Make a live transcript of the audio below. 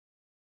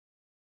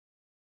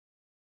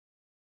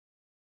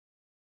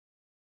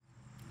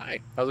Hi,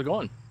 how's it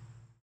going?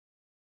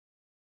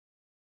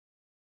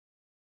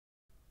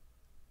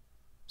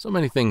 So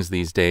many things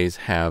these days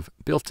have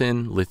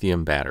built-in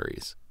lithium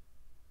batteries.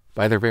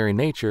 By their very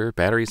nature,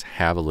 batteries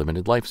have a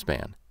limited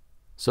lifespan.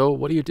 So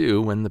what do you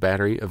do when the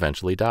battery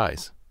eventually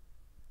dies?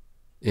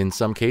 In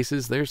some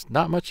cases, there's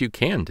not much you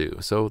can do,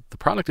 so the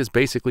product is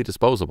basically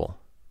disposable.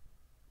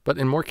 But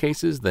in more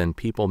cases than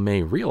people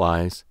may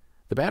realize,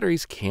 the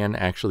batteries can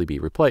actually be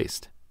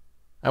replaced.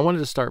 I wanted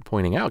to start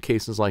pointing out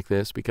cases like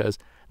this because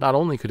not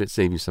only could it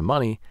save you some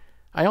money,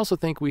 I also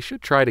think we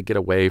should try to get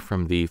away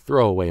from the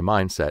throwaway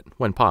mindset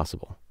when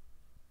possible.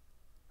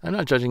 I'm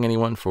not judging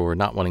anyone for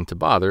not wanting to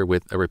bother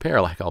with a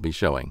repair like I'll be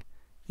showing.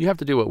 You have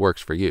to do what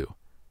works for you.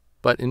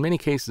 But in many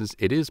cases,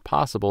 it is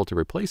possible to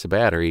replace a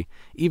battery,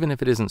 even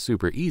if it isn't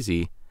super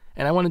easy,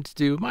 and I wanted to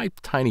do my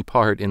tiny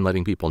part in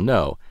letting people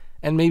know,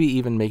 and maybe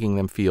even making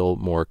them feel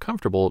more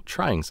comfortable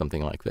trying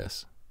something like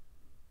this.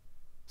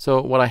 So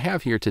what I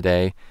have here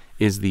today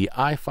is the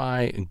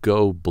iFi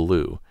GO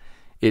Blu.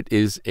 It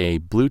is a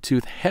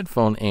Bluetooth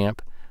headphone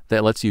amp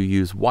that lets you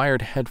use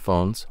wired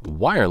headphones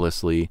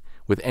wirelessly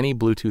with any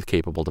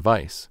Bluetooth-capable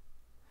device.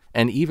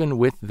 And even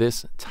with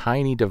this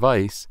tiny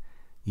device,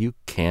 you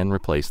can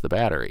replace the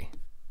battery.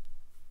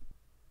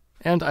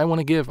 And I want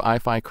to give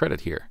iFi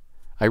credit here.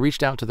 I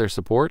reached out to their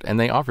support and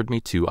they offered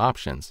me two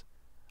options.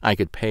 I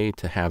could pay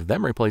to have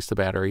them replace the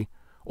battery,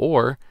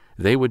 or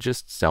they would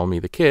just sell me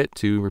the kit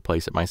to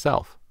replace it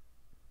myself.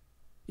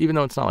 Even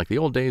though it's not like the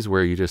old days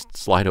where you just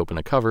slide open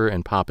a cover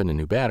and pop in a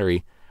new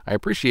battery, I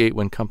appreciate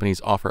when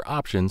companies offer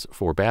options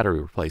for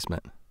battery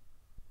replacement.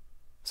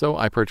 So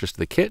I purchased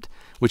the kit,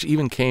 which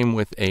even came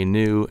with a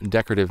new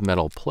decorative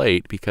metal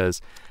plate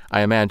because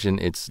I imagine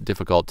it's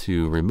difficult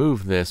to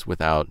remove this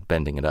without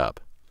bending it up.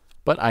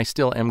 But I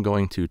still am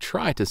going to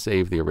try to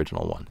save the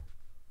original one.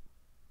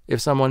 If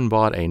someone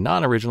bought a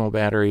non-original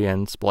battery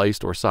and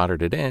spliced or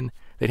soldered it in,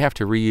 they'd have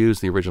to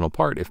reuse the original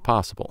part if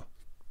possible.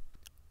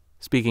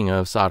 Speaking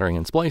of soldering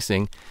and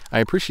splicing, I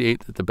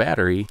appreciate that the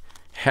battery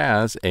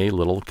has a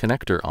little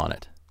connector on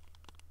it,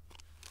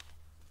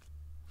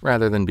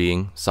 rather than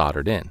being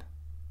soldered in.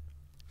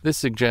 This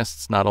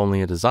suggests not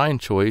only a design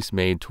choice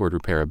made toward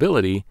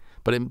repairability,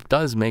 but it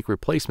does make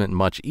replacement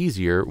much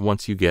easier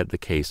once you get the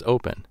case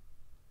open.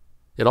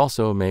 It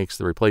also makes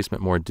the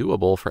replacement more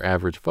doable for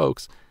average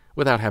folks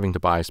without having to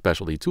buy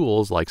specialty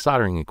tools like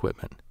soldering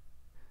equipment.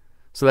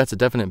 So that's a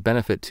definite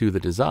benefit to the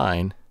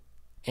design,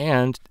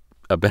 and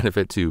a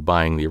benefit to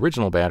buying the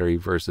original battery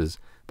versus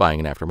buying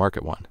an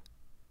aftermarket one.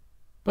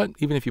 But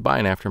even if you buy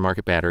an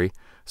aftermarket battery,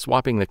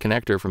 swapping the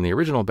connector from the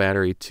original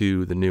battery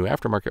to the new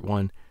aftermarket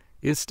one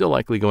is still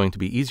likely going to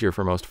be easier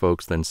for most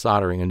folks than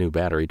soldering a new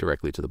battery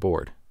directly to the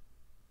board.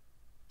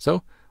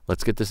 So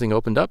let's get this thing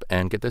opened up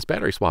and get this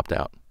battery swapped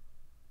out.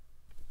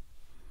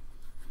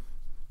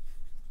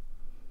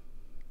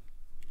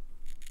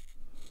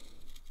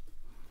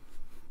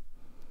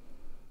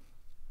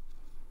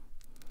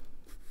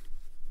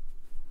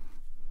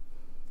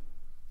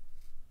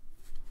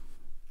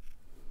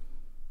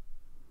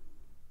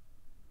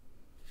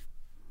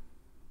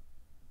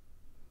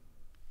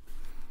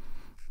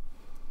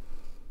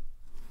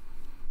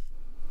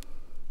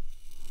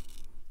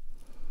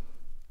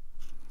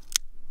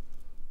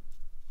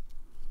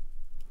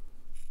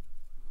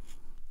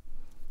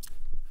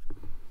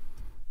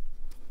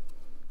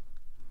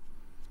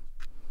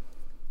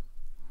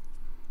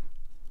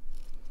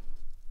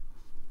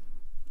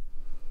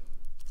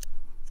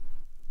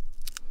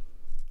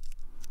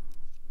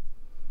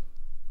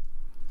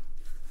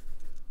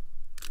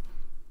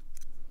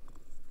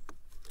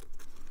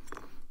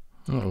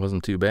 Well, it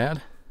wasn't too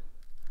bad.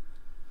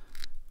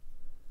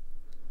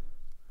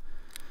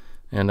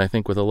 And I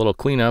think with a little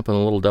cleanup and a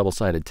little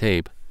double-sided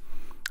tape,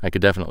 I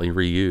could definitely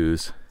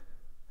reuse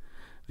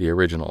the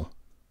original.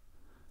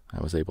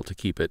 I was able to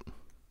keep it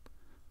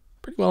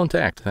pretty well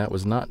intact. That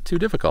was not too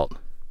difficult.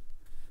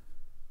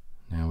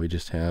 Now we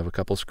just have a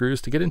couple screws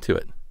to get into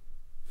it.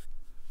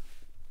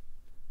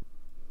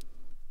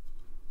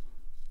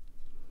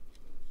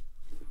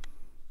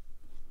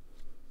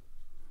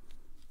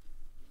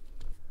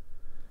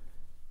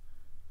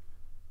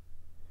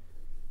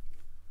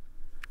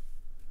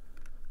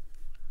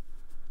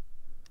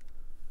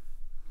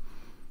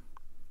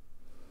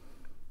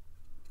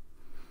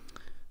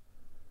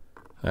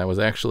 That was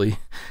actually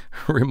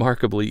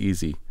remarkably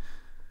easy.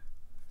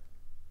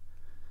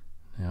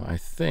 Now I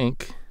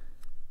think,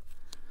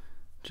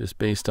 just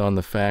based on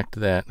the fact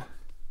that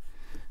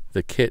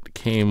the kit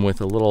came with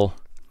a little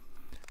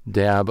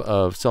dab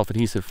of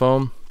self-adhesive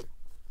foam,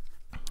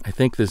 I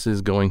think this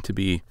is going to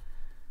be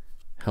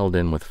held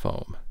in with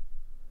foam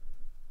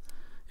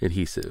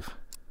adhesive.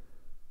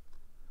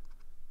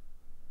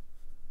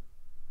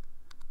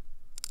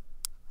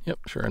 Yep,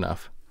 sure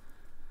enough.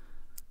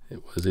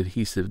 It was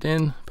adhesived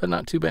in, but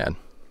not too bad.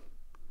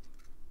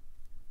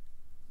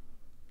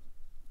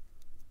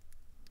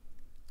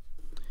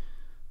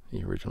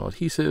 The original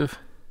adhesive.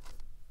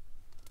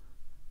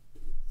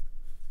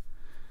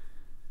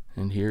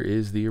 And here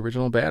is the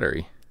original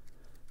battery.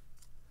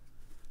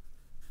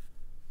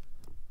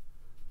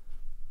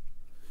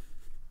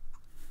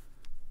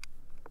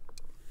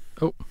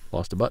 Oh,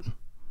 lost a button.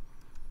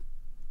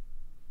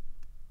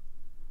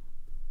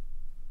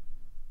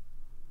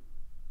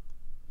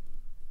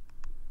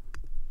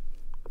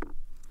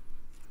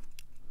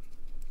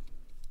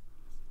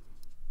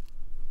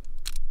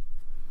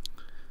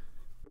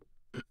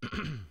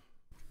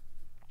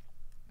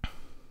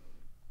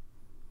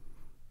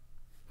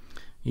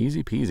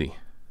 Easy peasy.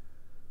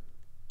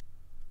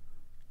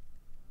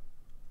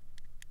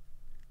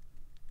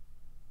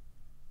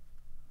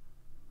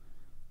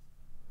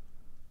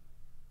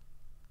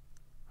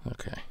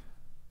 Okay.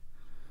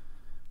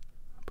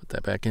 Put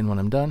that back in when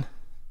I'm done.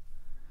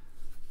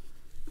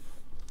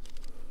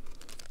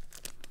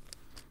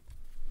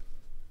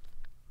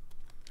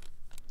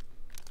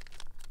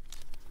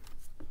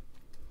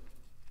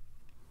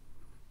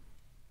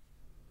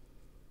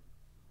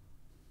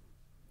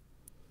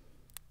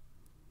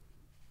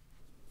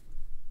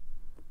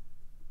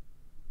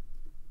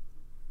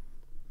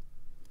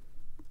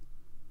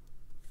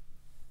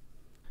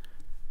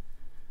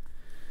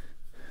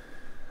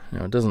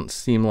 Now, it doesn't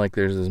seem like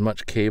there's as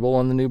much cable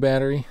on the new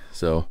battery,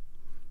 so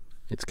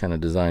it's kind of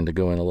designed to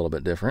go in a little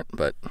bit different,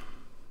 but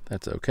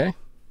that's okay.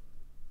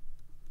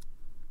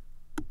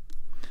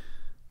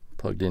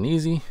 Plugged in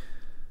easy.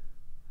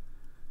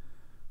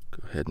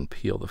 Go ahead and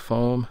peel the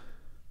foam.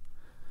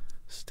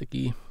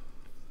 Sticky.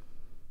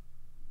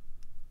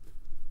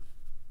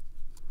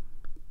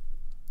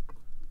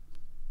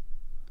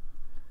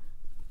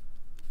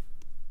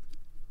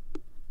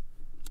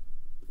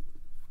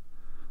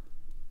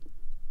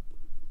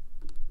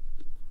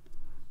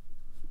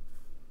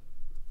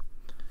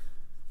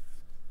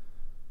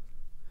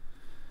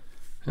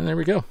 And there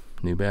we go,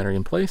 new battery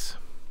in place.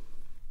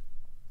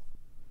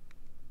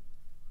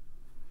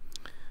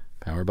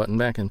 Power button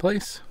back in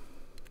place.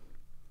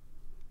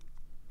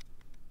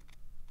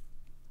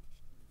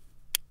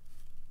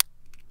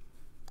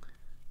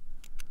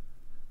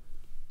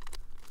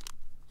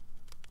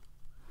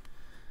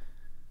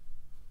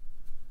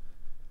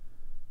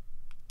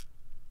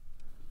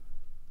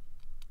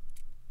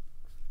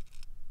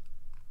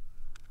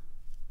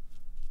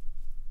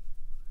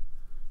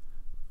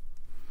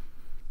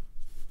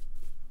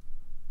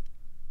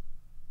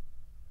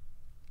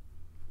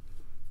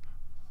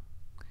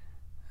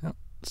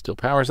 Still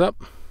powers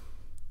up,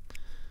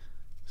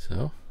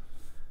 so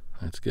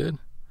that's good.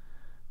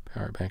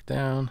 Power it back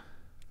down,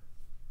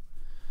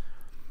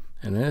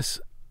 and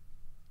this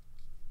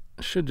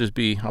should just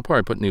be, I'll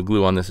probably put new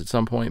glue on this at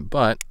some point,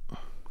 but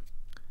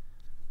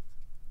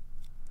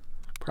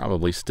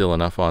probably still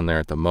enough on there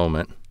at the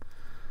moment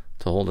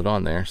to hold it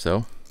on there,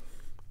 so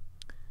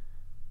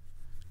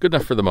good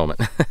enough for the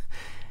moment.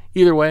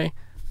 Either way,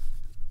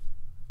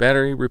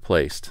 battery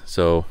replaced,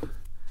 so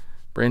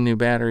brand new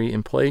battery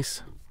in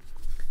place.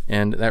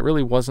 And that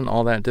really wasn't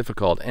all that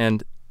difficult.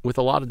 And with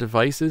a lot of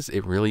devices,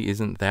 it really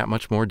isn't that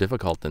much more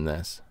difficult than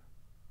this.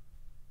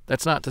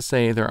 That's not to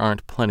say there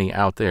aren't plenty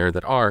out there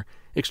that are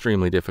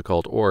extremely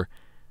difficult or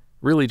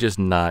really just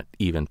not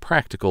even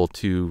practical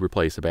to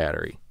replace a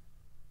battery.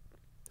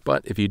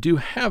 But if you do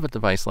have a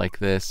device like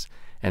this,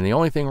 and the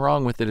only thing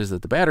wrong with it is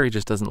that the battery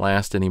just doesn't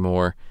last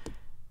anymore,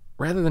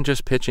 rather than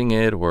just pitching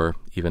it or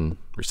even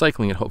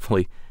recycling it,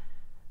 hopefully,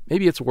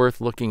 maybe it's worth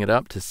looking it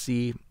up to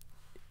see,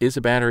 is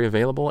a battery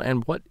available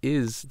and what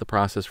is the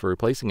process for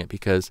replacing it,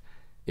 because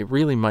it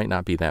really might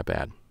not be that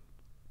bad.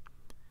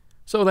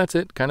 So that's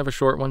it, kind of a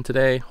short one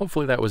today.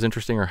 Hopefully that was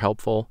interesting or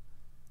helpful.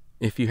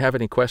 If you have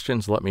any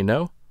questions, let me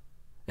know.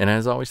 And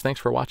as always, thanks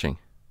for watching.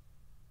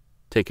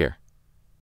 Take care.